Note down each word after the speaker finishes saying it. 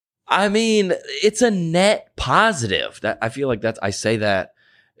I mean, it's a net positive. That I feel like I say that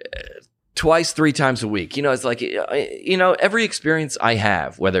twice, 3 times a week. It's like, every experience I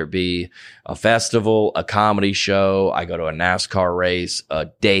have, whether it be a festival, a comedy show, I go to a NASCAR race, a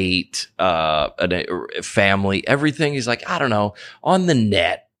date, a family, everything is like, I don't know, on the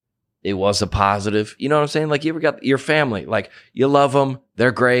net, it was a positive. You know what I'm saying? Like, you ever got your family, like, you love them.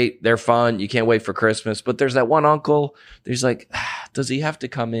 They're great. They're fun. You can't wait for Christmas. But there's that one uncle. There's like, does he have to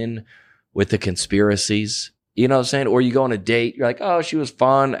come in with the conspiracies? You know what I'm saying? Or you go on a date. You're like, oh, she was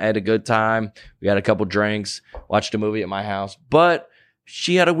fun. I had a good time. We had a couple drinks, watched a movie at my house. But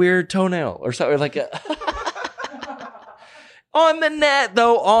she had a weird toenail or something like on the net,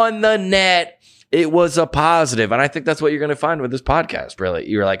 though, on the net. It was a positive, and I think that's what you're going to find with this podcast, really.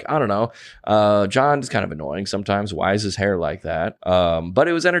 You're like, I don't know, John's kind of annoying sometimes. Why is his hair like that? But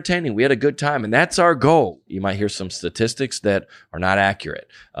it was entertaining. We had a good time, and that's our goal. You might hear some statistics that are not accurate.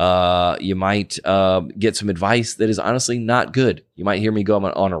 You might get some advice that is honestly not good. You might hear me go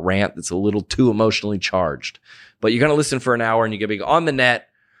on a rant that's a little too emotionally charged. But you're going to listen for an hour, and you're going to be on the net.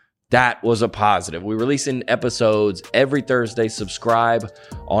 That was a positive. We release in episodes every Thursday. Subscribe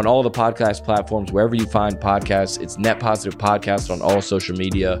on all the podcast platforms, wherever you find podcasts. It's Net Positive Podcast on all social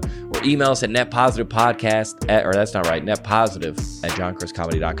media. Or email us at netpositivepodcast or that's not right,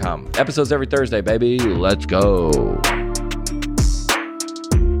 netpositive@johnchriscomedy.com. Episodes every Thursday, baby. Let's go.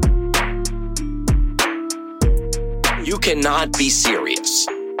 You cannot be serious.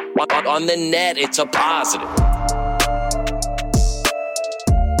 On the net, it's a positive.